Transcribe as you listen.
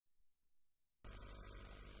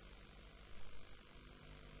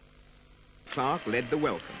Clark led the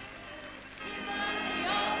welcome.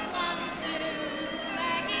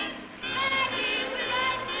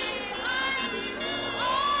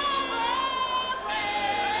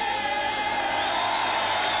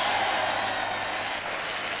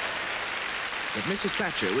 But Mrs.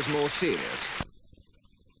 Thatcher was more serious.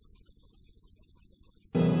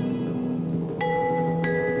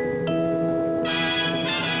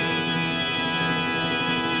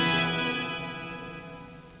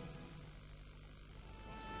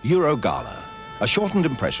 EUROGALA, a shortened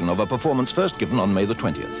impression of a performance first given on May the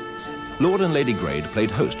 20th. Lord and Lady Grade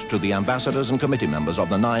played host to the ambassadors and committee members of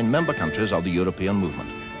the 9 member countries of the European movement.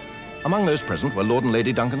 Among those present were Lord and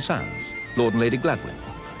Lady Duncan Sands, Lord and Lady Gladwin.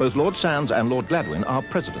 Both Lord Sands and Lord Gladwin are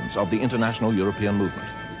presidents of the International European Movement.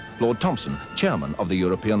 Lord Thompson, chairman of the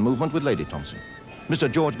European Movement with Lady Thompson.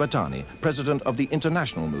 Mr. George Bertani, president of the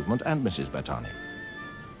International Movement, and Mrs. Bertani.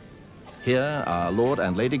 Here are Lord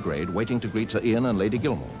and Lady Grade waiting to greet Sir Ian and Lady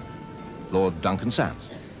Gilmore. Lord Duncan Sands.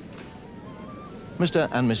 Mr.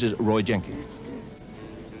 and Mrs. Roy Jenkins.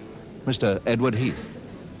 Mr. Edward Heath.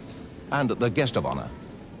 And the guest of honor,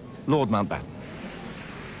 Lord Mountbatten.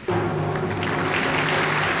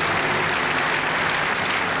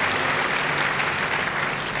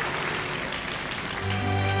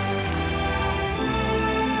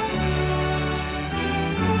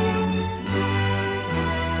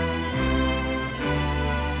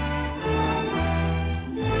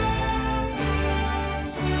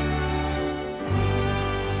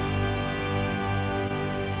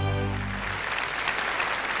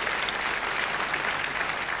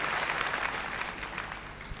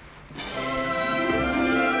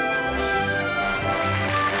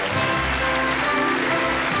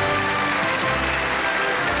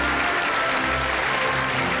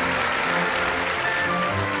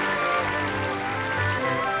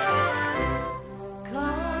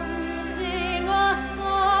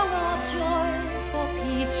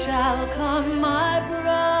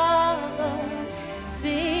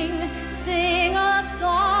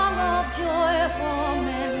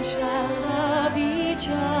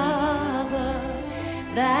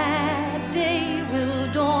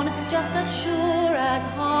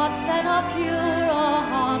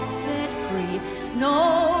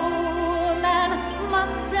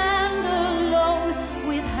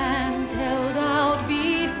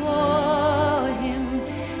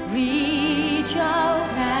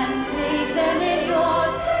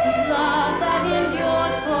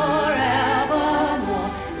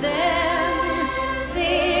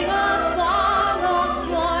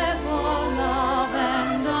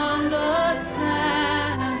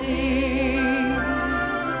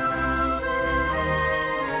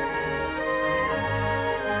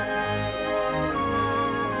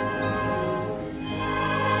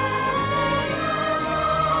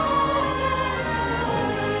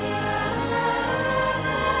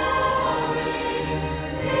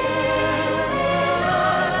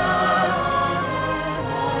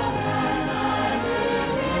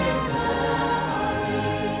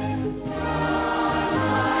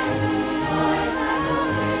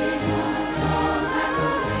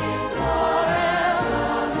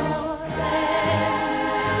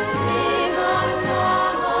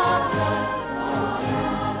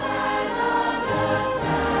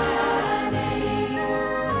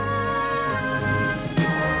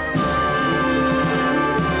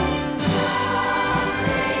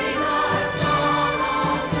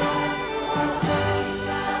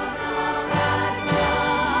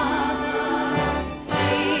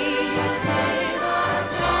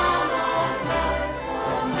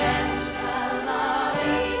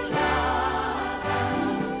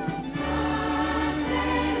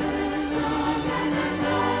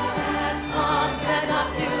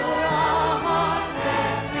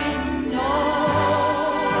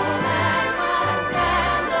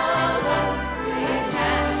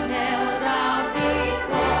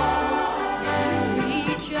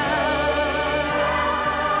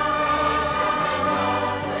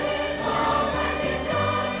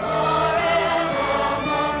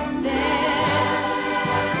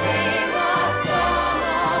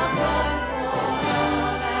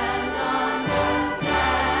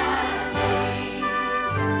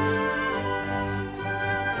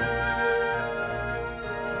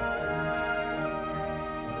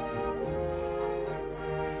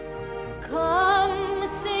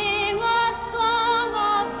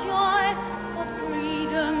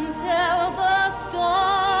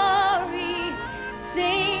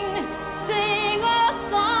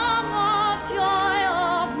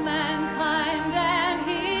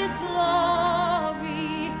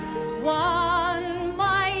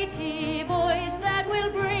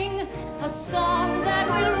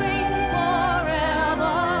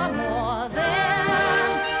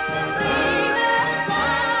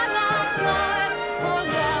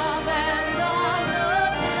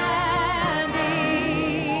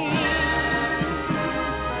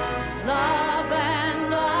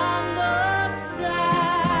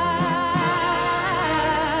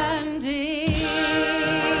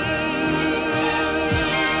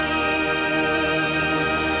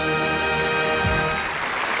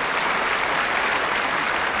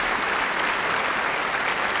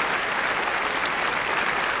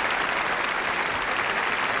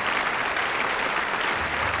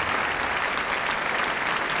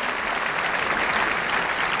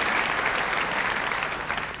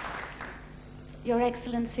 Your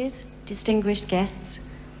Excellencies, distinguished guests,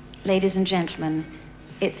 ladies and gentlemen,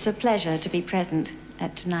 it's a pleasure to be present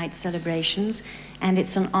at tonight's celebrations, and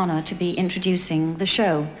it's an honor to be introducing the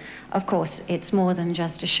show. Of course, it's more than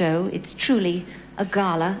just a show. It's truly a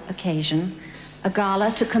gala occasion, a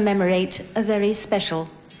gala to commemorate a very special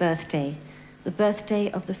birthday, the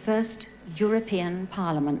birthday of the first European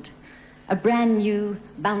Parliament, a brand new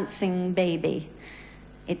bouncing baby.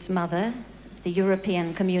 Its mother, the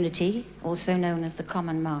European Community, also known as the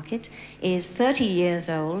Common Market, is 30 years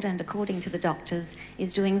old and, according to the doctors,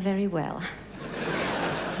 is doing very well.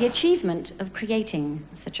 The achievement of creating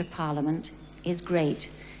such a parliament is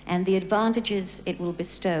great, and the advantages it will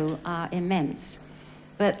bestow are immense.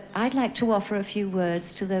 But I'd like to offer a few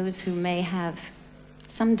words to those who may have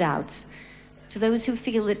some doubts, to those who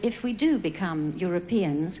feel that if we do become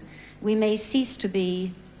Europeans, we may cease to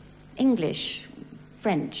be English,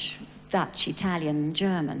 French, Dutch, Italian,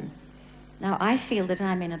 German. Now, I feel that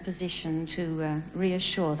I'm in a position to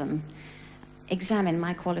reassure them. Examine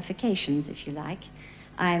my qualifications, if you like.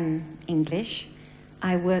 I'm English.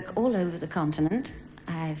 I work all over the continent.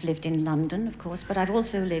 I've lived in London, of course, but I've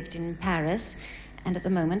also lived in Paris, and at the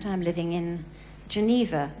moment I'm living in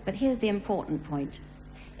Geneva. But here's the important point.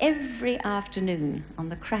 Every afternoon on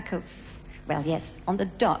the crack of, well, yes, on the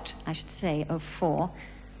dot, I should say, of 4,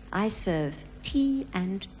 I serve tea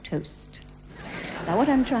and toast. Now, what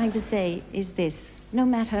I'm trying to say is this: no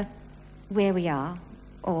matter where we are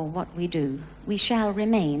or what we do, we shall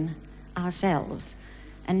remain ourselves.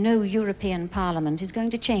 And no European Parliament is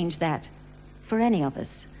going to change that for any of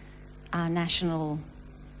us. Our national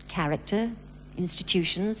character,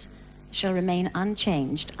 institutions, shall remain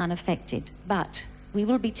unchanged, unaffected. But we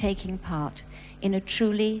will be taking part in a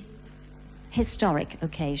truly historic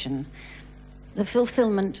occasion, the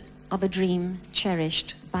fulfillment of a dream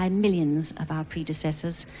cherished by millions of our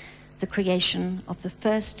predecessors, the creation of the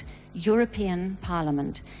first European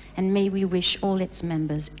Parliament, and may we wish all its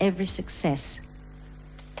members every success.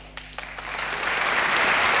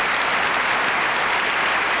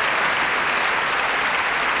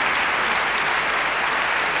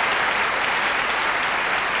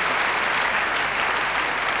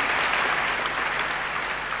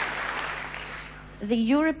 The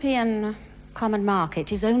European Common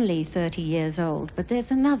Market is only 30 years old, but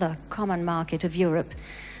there's another common market of Europe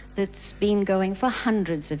that's been going for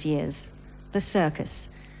hundreds of years, the circus,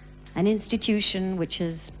 an institution which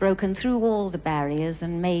has broken through all the barriers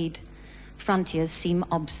and made frontiers seem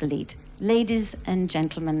obsolete. Ladies and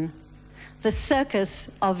gentlemen, the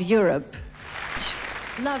Circus of Europe.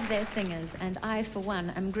 Love their singers, and I, for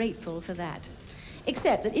one, am grateful for that.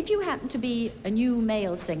 Except that if you happen to be a new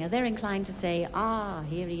male singer, they're inclined to say, ah,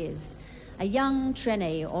 here he is, a young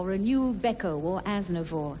Trenet or a new Beko or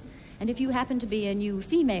Aznavour. And if you happen to be a new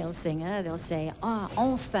female singer, they'll say, ah,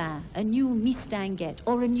 enfin, a new Mistinguett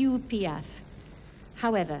or a new Piaf.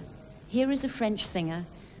 However, here is a French singer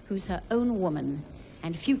who's her own woman,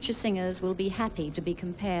 and future singers will be happy to be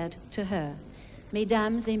compared to her.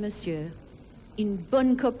 Mesdames et messieurs, une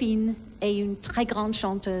bonne copine et une très grande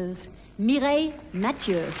chanteuse, Mireille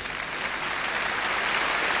Mathieu.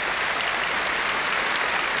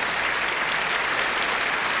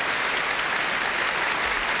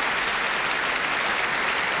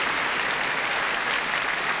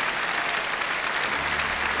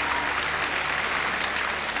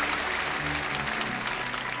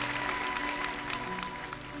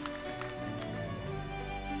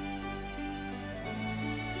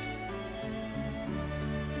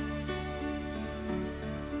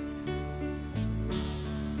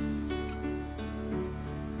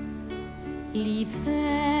 L'hiver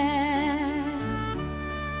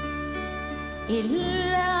est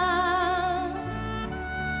là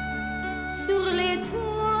sur les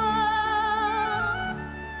toits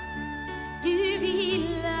du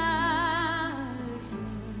village.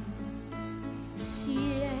 Le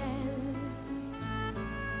ciel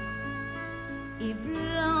est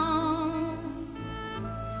blanc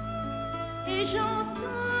et j'entends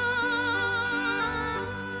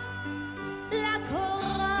la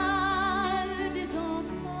chorale des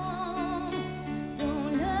enfants dans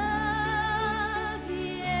la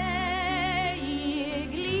vieille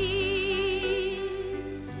église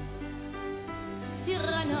sur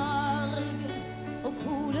un orgue aux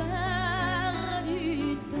couleurs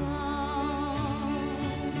du temps.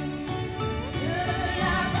 Que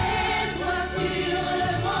la paix soit sur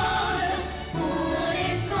le monde pour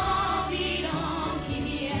les 100 000 ans qui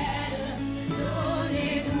viennent.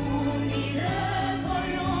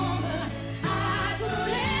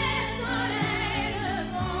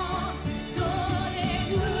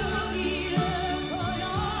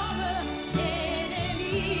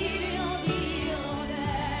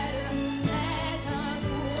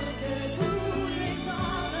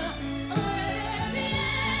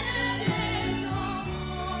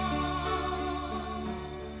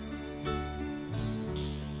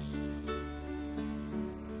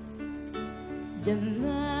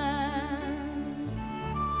 Demain,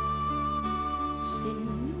 c'est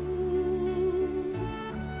nous.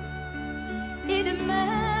 Et demain,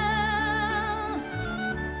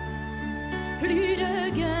 plus de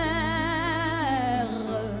guerre.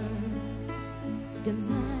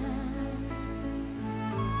 Demain,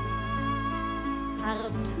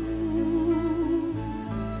 partout,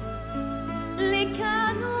 les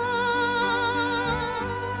canons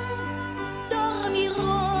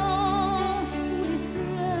dormiront sous les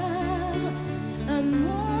fleurs. Un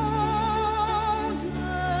monde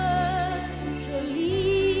joli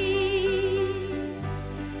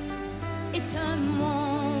est un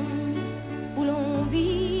monde où l'on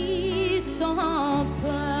vit sans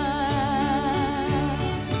peur.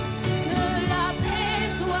 Que la paix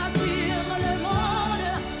soit sur le monde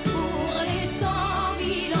pour les 100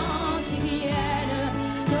 000 ans qui viennent.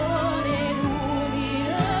 Donnez-nous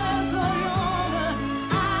 1000 colombes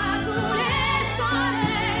à tous les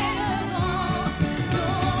soleils levants.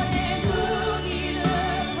 Donnez-nous 1000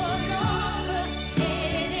 colombes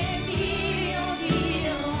et des millions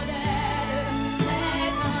d'hirondelles.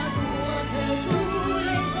 C'est un jour que tous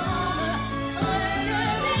les hommes redeviennent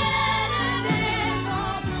des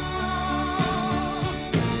enfants.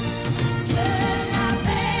 Que la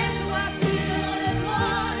paix soit sur le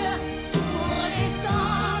monde pour les 100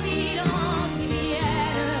 000 ans qui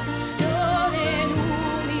viennent. Donnez-nous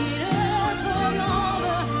 1000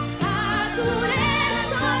 colombes à tous les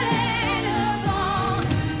soleils levants.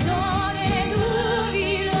 Donnez-nous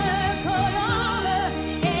 1000 colombes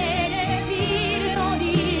et des millions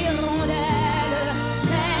d'hirondelles.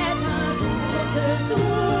 C'est un jour que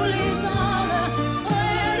tous les hommes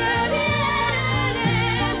redeviennent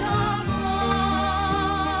des enfants.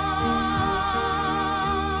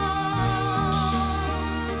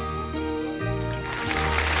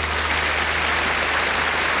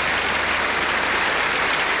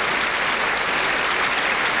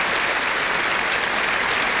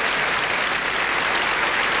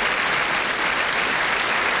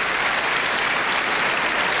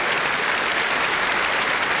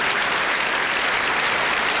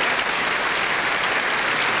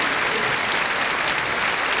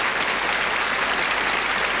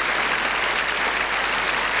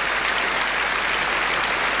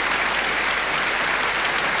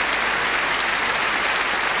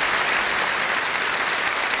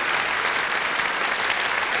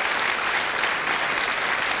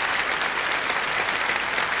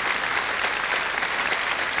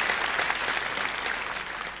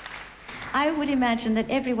 I would imagine that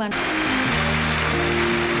everyone...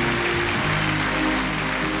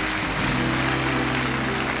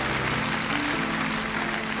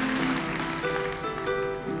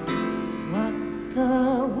 What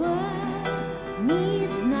the world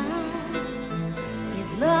needs now is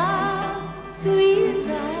love, sweet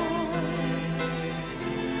love.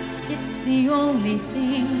 It's the only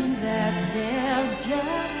thing that there's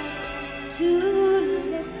just too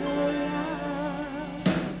little of.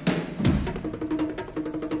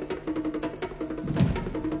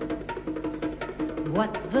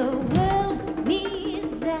 What the world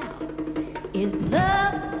needs now is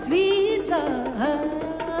love, sweet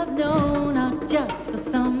love. No, not just for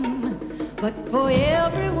some, but for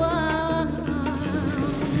everyone.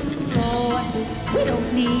 Oh, we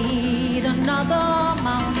don't need another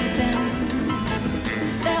mountain.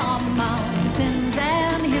 There are mountains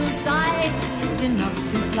and hillsides enough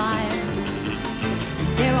to climb.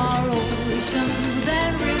 There are oceans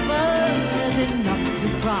and rivers enough to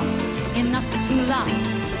cross, enough to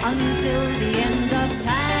last until the end of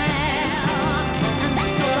time. And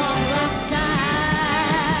that's a long, long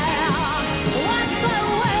time. What the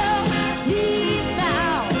world needs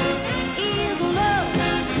now is love,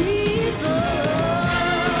 sweet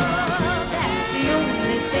love. That's the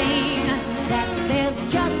only thing that there's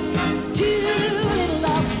just too little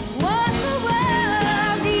of. What the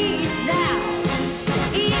world needs now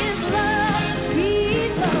is love,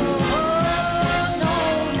 sweet love. No,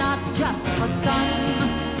 not just for some,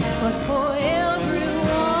 but for everyone.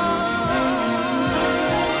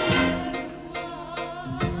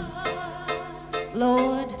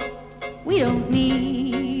 Lord, we don't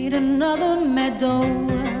need another meadow.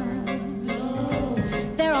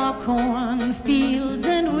 There are cornfields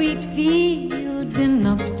and wheat fields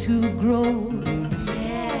enough to grow.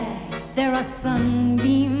 There are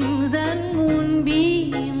sunbeams and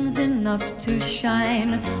moonbeams enough to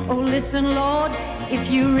shine. Oh, listen, Lord, if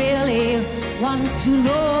you really want to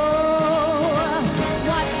know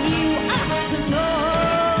what you ought to know.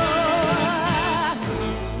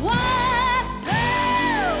 What the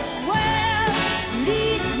world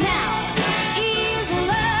needs now is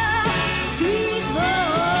love, sweet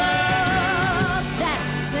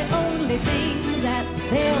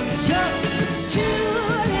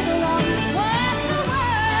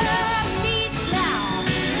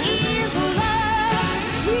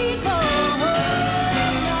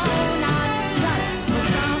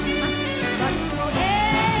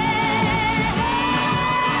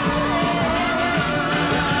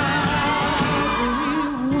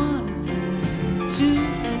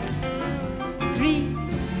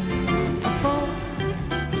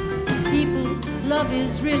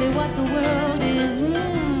really what the world is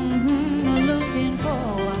looking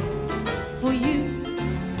for you,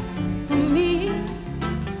 for me,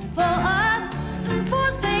 for us, and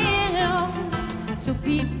for them. So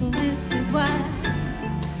people, this is why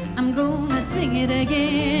I'm gonna sing it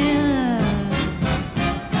again.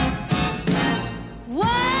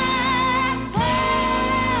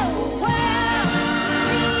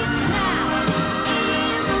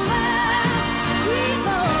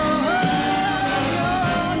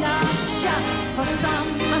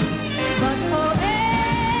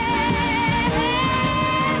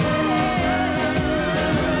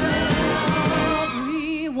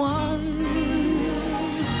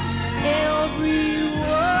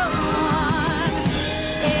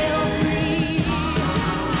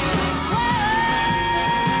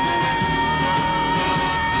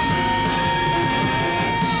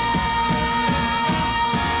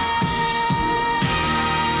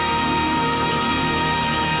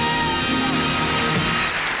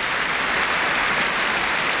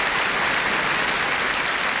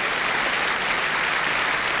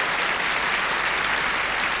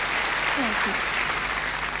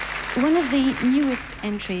 One of the newest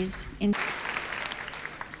entries in...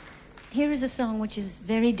 Here is a song which is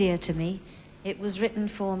very dear to me. It was written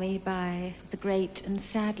for me by the great and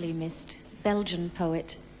sadly missed Belgian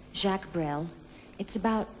poet Jacques Brel. It's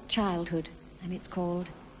about childhood, and it's called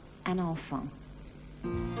Un Enfant.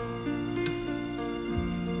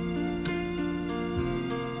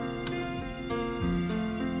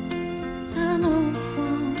 Un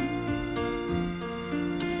enfant,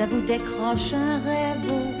 ça vous décroche un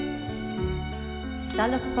rêve, ça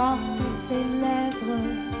le porte à ses lèvres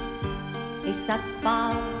et ça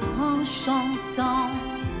part en chantant.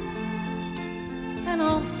 Un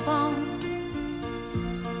enfant,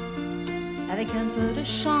 avec un peu de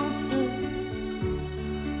chance,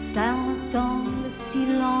 ça entend le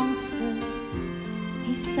silence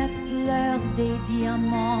et ça pleure des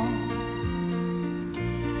diamants.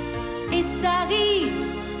 Et ça rit,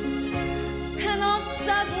 n'en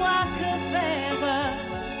savoir que faire.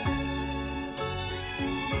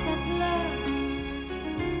 Ça pleure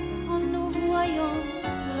en nous voyant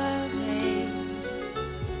pleurer.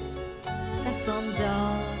 Ça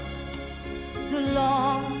s'endort de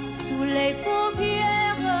l'or sous les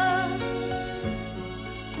paupières.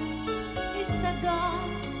 Et ça dort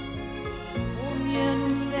pour mieux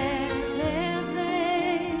nous faire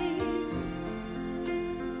rêver.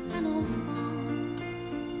 Un enfant,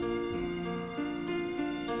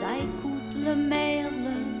 ça écoute le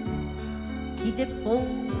merle qui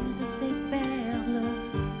dépose ses perles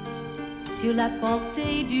sur la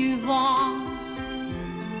portée du vent.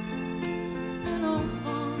 Un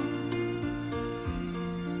enfant,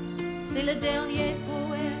 c'est le dernier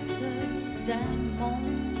poète d'un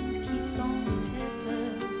monde qui s'entête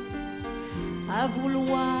à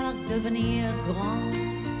vouloir devenir grand.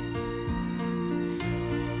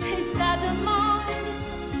 Et ça demande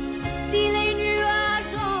si les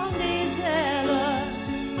nuages ont des ailes.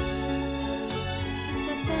 Et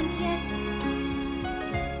ça s'inquiète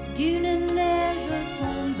d'une neige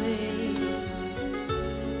tombée.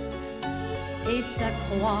 Et ça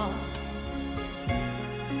croit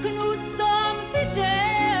que nous sommes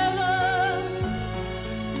fidèles.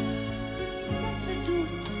 Et ça se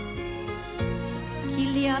doute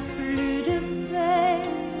qu'il n'y a plus de fées,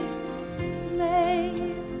 mais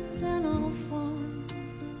un enfant.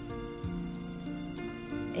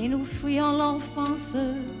 Et nous fuyons l'enfance,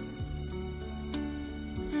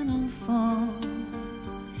 un enfant.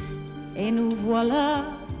 Et nous voilà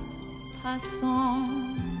passant,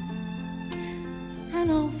 un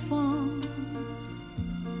enfant.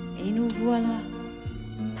 Et nous voilà,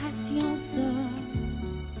 patience,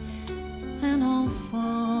 un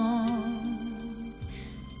enfant.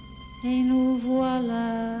 Et nous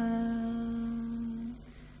voilà,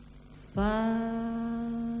 passés.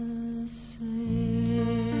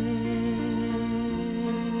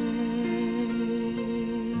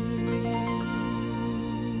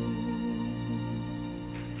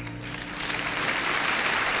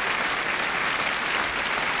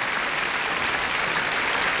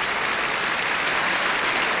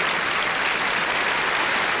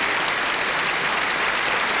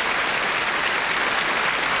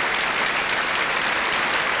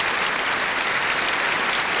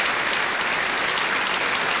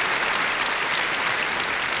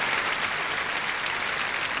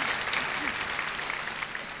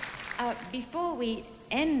 Before we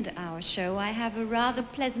end our show, I have a rather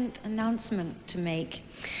pleasant announcement to make.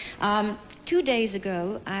 2 days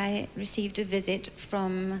ago, I received a visit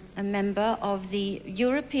from a member of the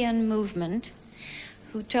European movement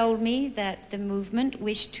who told me that the movement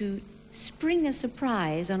wished to spring a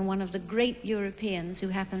surprise on one of the great Europeans who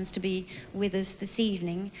happens to be with us this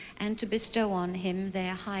evening and to bestow on him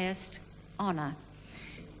their highest honor.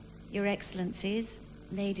 Your Excellencies,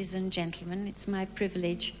 ladies and gentlemen, it's my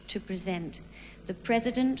privilege to present the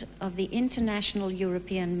President of the International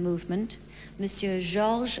European Movement, Monsieur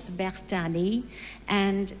Georges Bertani,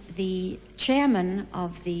 and the Chairman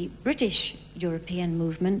of the British European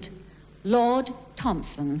Movement, Lord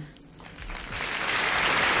Thompson.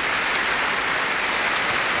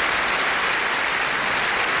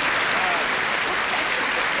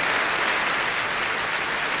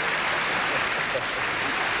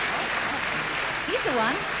 He's the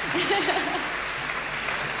one.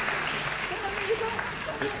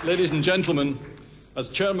 Ladies and gentlemen, as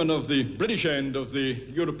chairman of the British end of the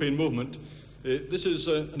European movement, this is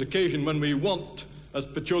an occasion when we want, as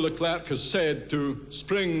Petula Clark has said, to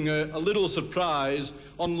spring a little surprise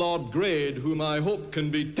on Lord Grade, whom I hope can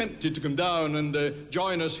be tempted to come down and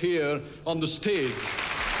join us here on the stage.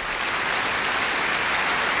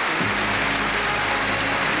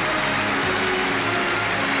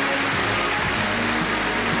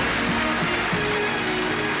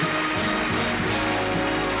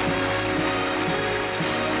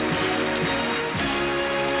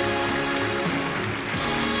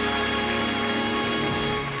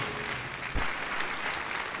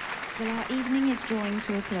 Well, our evening is drawing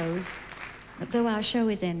to a close, but though our show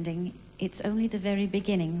is ending, it's only the very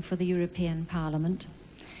beginning for the European Parliament.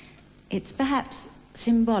 It's perhaps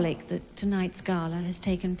symbolic that tonight's gala has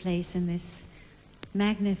taken place in this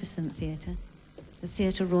magnificent theatre, the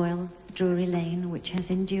Theatre Royal, Drury Lane, which has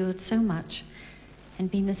endured so much and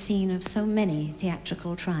been the scene of so many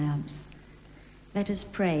theatrical triumphs. Let us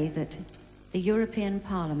pray that the European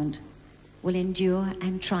Parliament will endure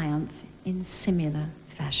and triumph in similar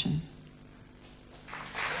fashion.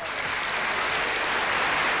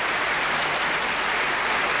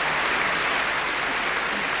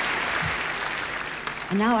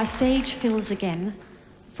 And now our stage fills again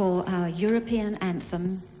for our European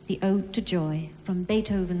anthem, the Ode to Joy, from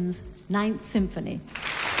Beethoven's Ninth Symphony.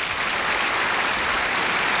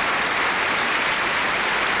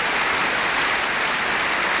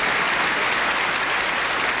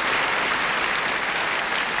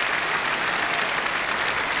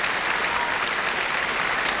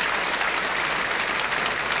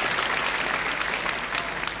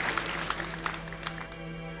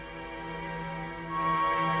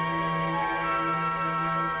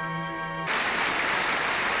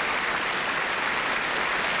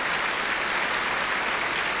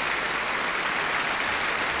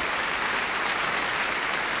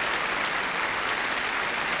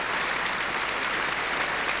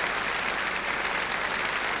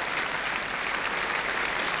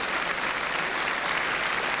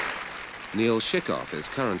 Neil Shikoff is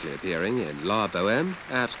currently appearing in La Bohème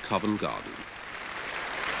at Covent Garden.